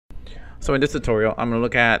So in this tutorial, I'm going to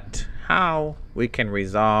look at how we can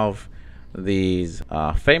resolve these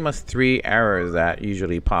famous 3 errors that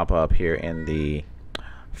usually pop up here in the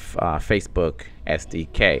Facebook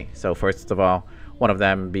SDK. So first of all, one of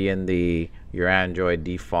them being your Android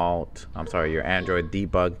debug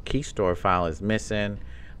Keystore file is missing.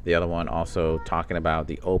 The other one also talking about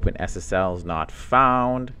the OpenSSL Not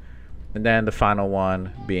Found. And then the final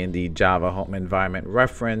one being the Java home environment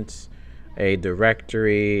reference, a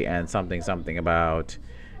directory, and something about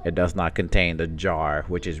it does not contain the jar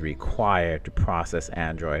which is required to process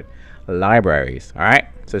Android libraries. All right,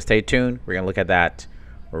 so stay tuned. We're gonna look at that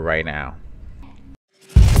right now.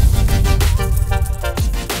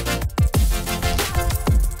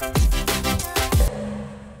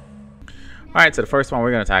 All right, so the first one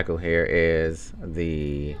we're going to tackle here is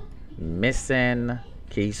the missing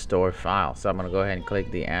Keystore file. So I'm going to go ahead and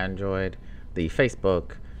click the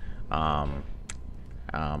Facebook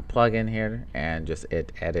plugin here, and just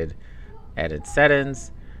edit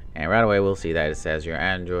settings, and right away we'll see that it says your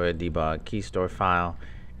Android debug Keystore file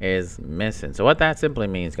is missing. So what that simply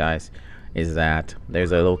means, guys, is that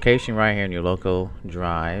there's a location right here in your local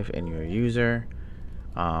drive in your user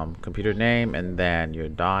computer name, and then your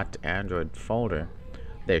 .android folder.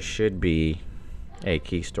 There should be a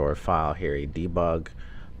Keystore file here, a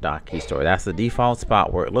debug.keystore. That's the default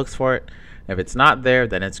spot where it looks for it. If it's not there,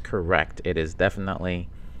 then it's correct. It is definitely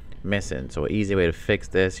missing. So an easy way to fix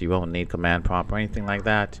this, you won't need command prompt or anything like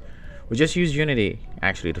that. We just use Unity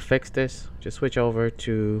actually to fix this. Just switch over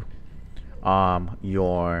to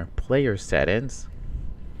your player settings,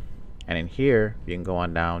 and in here you can go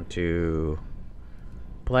on down to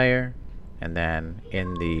player, and then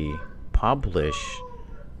in the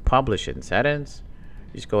publishing settings,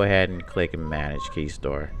 just go ahead and click manage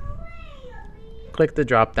Keystore. Click the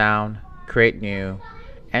drop down, create new,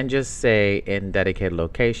 and just say in dedicated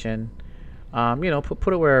location,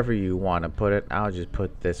 put it wherever you want to put it. I'll just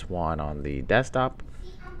put this one on the desktop,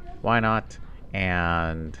 why not,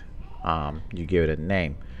 and you give it a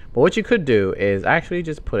name. But what you could do is actually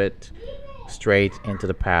just put it straight into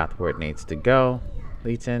the path where it needs to go,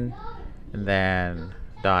 and then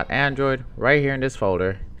 .android right here in this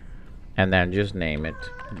folder, and then just name it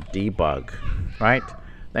debug, right?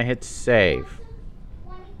 Then hit save.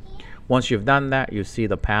 Once you've done that, you see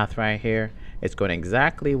the path right here. It's going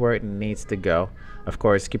exactly where it needs to go. Of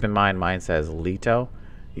course, keep in mind mine says Lito.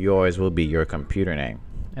 Yours will be your computer name.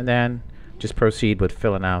 And then just proceed with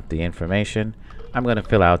filling out the information. I'm going to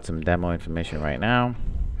fill out some demo information right now.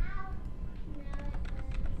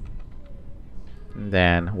 And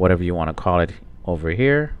then whatever you want to call it over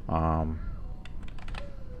here. All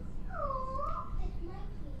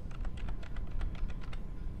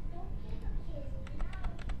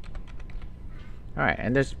right,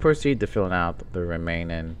 and just proceed to filling out the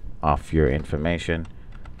remaining of your information.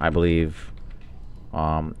 I believe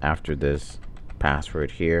after this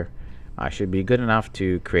password here, I should be good enough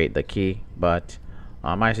to create the key, but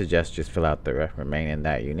I suggest just fill out the remaining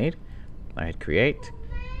that you need. I hit create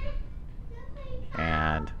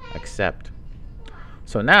and accept.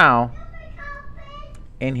 So now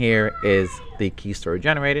in here is the Keystore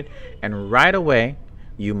generated, and right away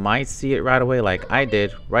you might see it right away like I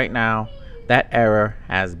did right now. That error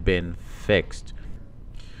has been fixed.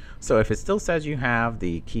 So if it still says you have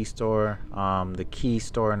the Keystore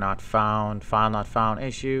not found, file not found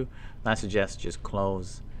issue, I suggest just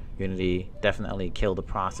close Unity, definitely kill the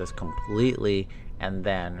process completely, and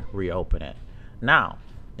then reopen it. Now,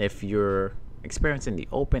 if you're experiencing the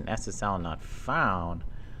OpenSSL not found,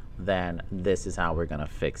 then this is how we're gonna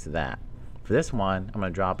fix that. For this one, I'm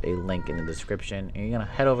gonna drop a link in the description, and you're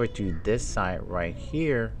gonna head over to this site right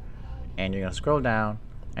here, and you're gonna scroll down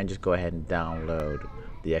and just go ahead and download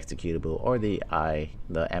the executable or the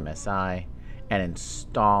MSI and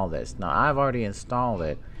install this. Now I've already installed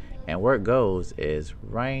it, and where it goes is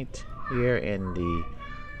right here in the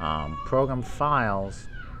program files,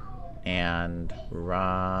 and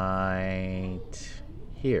right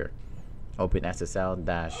here,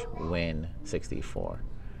 OpenSSL-Win64.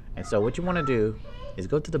 And so what you want to do is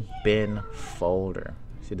go to the bin folder.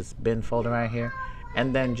 See this bin folder right here,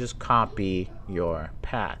 and then just copy your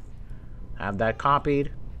path. Have that copied,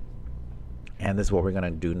 and this is what we're going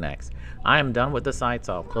to do next. I am done with the site,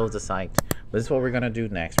 so I'll close the site. But this is what we're going to do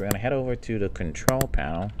next. We're going to head over to the control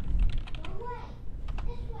panel.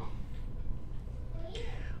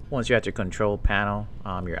 Once you're at your control panel,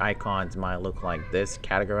 your icons might look like this,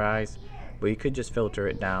 categorized, but you could just filter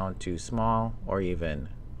it down to small or even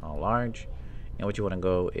large. And what you want to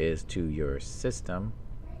go is to your system,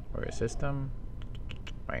 or your system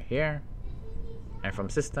right here, And from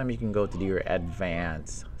system, you can go to your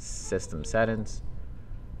advanced system settings.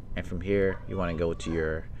 And from here, you want to go to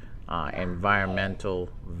your environmental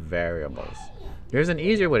variables. There's an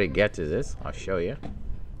easier way to get to this. I'll show you.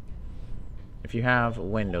 If you have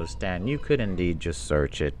Windows 10, you could indeed just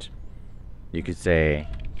search it. You could say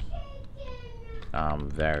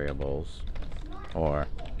variables or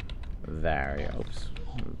variables.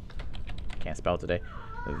 Can't spell today.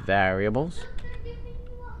 Variables.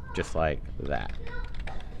 Just like that.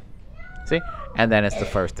 See? And then it's the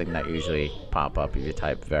first thing that usually pop up if you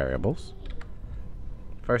type variables.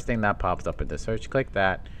 First thing that pops up in the search, click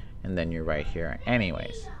that, and then you're right here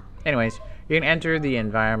anyways. You can enter the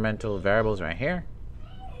environmental variables right here.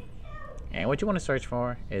 And what you want to search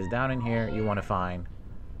for is down in here, you want to find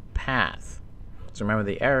path. So remember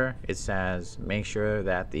the error, it says make sure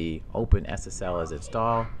that the OpenSSL is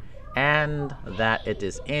installed and that it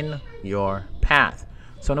is in your path.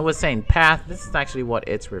 So when it was saying path, this is actually what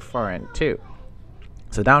it's referring to.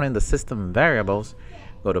 So down in the system variables,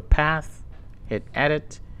 go to path, hit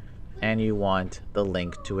edit, and you want the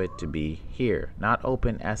link to it to be here, not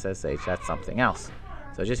OpenSSH, that's something else.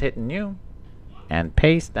 So just hit new and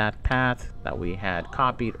paste that path that we had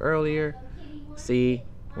copied earlier. See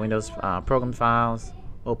Windows program files,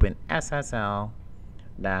 OpenSSL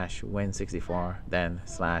 -win64, then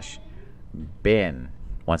 /bin.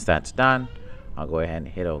 Once that's done, I'll go ahead and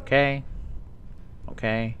hit OK.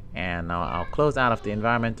 Okay, and now I'll close out of the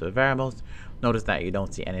environmental variables. Notice that you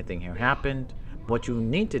don't see anything here happened. What you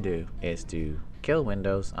need to do is to kill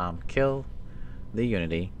Windows, kill the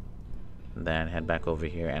Unity, then head back over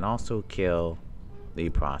here and also kill the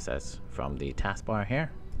process from the taskbar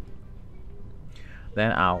here.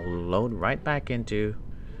 Then I'll load right back into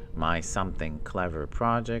my something clever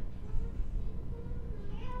project.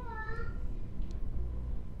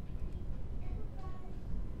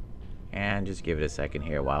 And just give it a second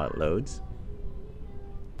here while it loads.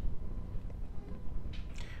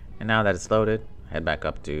 And now that it's loaded, head back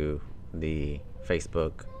up to the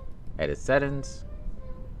Facebook edit settings,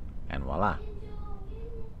 and voila.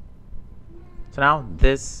 So now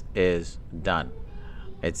this is done.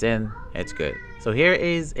 It's in, it's good. So here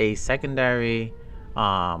is a secondary,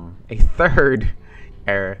 a third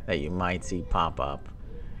error that you might see pop up.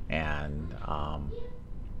 And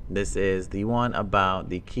this is the one about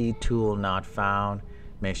the key tool not found.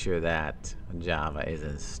 Make sure that Java is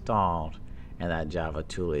installed and that Java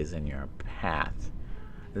tool is in your path.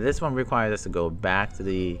 This one requires us to go back to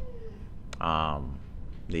the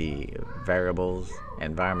variables,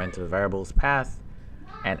 environmental variables path,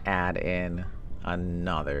 and add in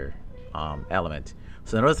another element.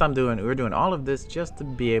 So notice we're doing all of this just to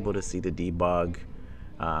be able to see the debug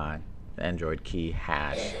Android key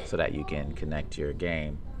hash so that you can connect your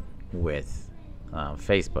game with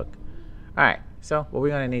Facebook. Alright, so what we're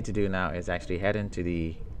going to need to do now is actually head into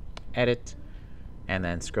the edit and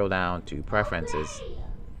then scroll down to preferences,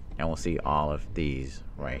 and we'll see all of these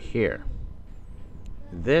right here.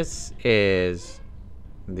 This is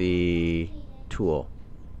the tool,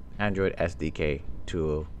 Android SDK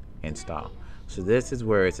tool install. So this is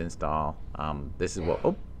where it's installed. This is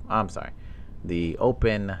what, the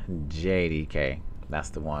OpenJDK. That's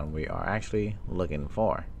the one we are actually looking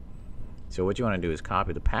for. So what you want to do is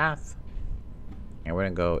copy the path, and we're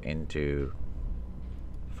going to go into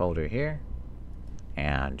folder here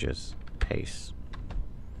and just paste.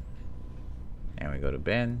 And we go to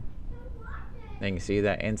bin. Then you can see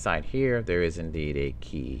that inside here there is indeed a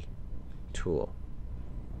key tool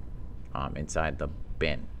inside the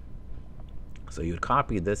bin. So you'd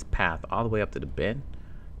copy this path all the way up to the bin,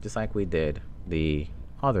 just like we did the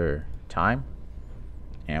other time.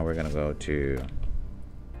 And we're going to go to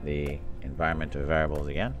the environmental variables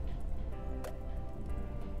again,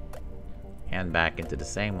 and back into the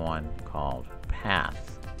same one called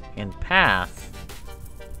path. In path,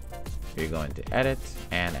 you're going to edit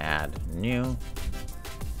and add new,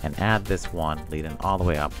 and add this one leading all the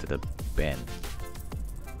way up to the bin,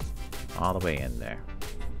 all the way in there.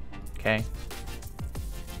 Okay,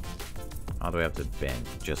 all the way up to the bin,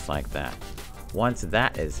 just like that. Once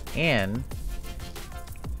that is in,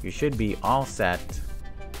 you should be all set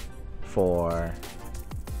for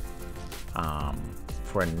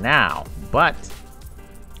now, but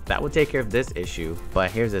that would take care of this issue.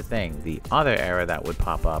 But here's the thing, the other error that would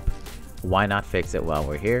pop up, why not fix it while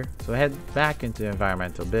we're here? So head back into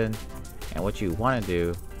environmental bin, and what you want to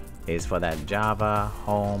do is for that Java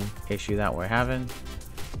home issue that we're having,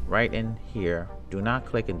 right in here, do not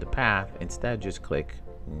click into path, instead just click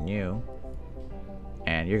new,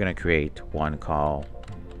 and you're going to create one called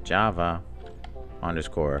Java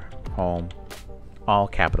 _home, all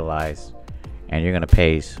capitalized, and you're going to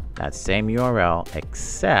paste that same URL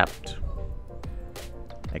except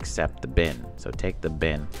the bin. So take the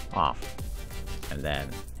bin off and then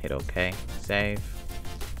hit OK, save,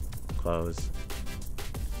 close,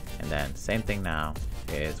 and then same thing now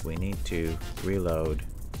is we need to reload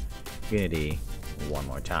Unity one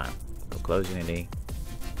more time. So close Unity,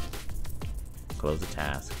 close the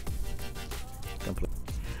task, complete.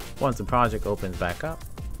 Once the project opens back up,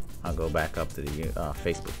 I'll go back up to the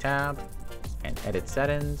Facebook tab and edit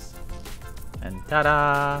settings, and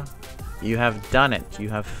ta-da! You have done it. You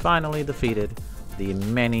have finally defeated the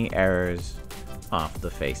many errors of the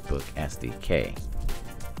Facebook SDK.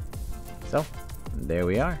 So there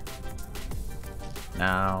we are.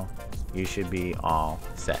 Now you should be all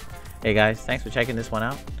set. Hey guys, thanks for checking this one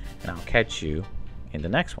out, and I'll catch you in the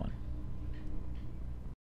next one.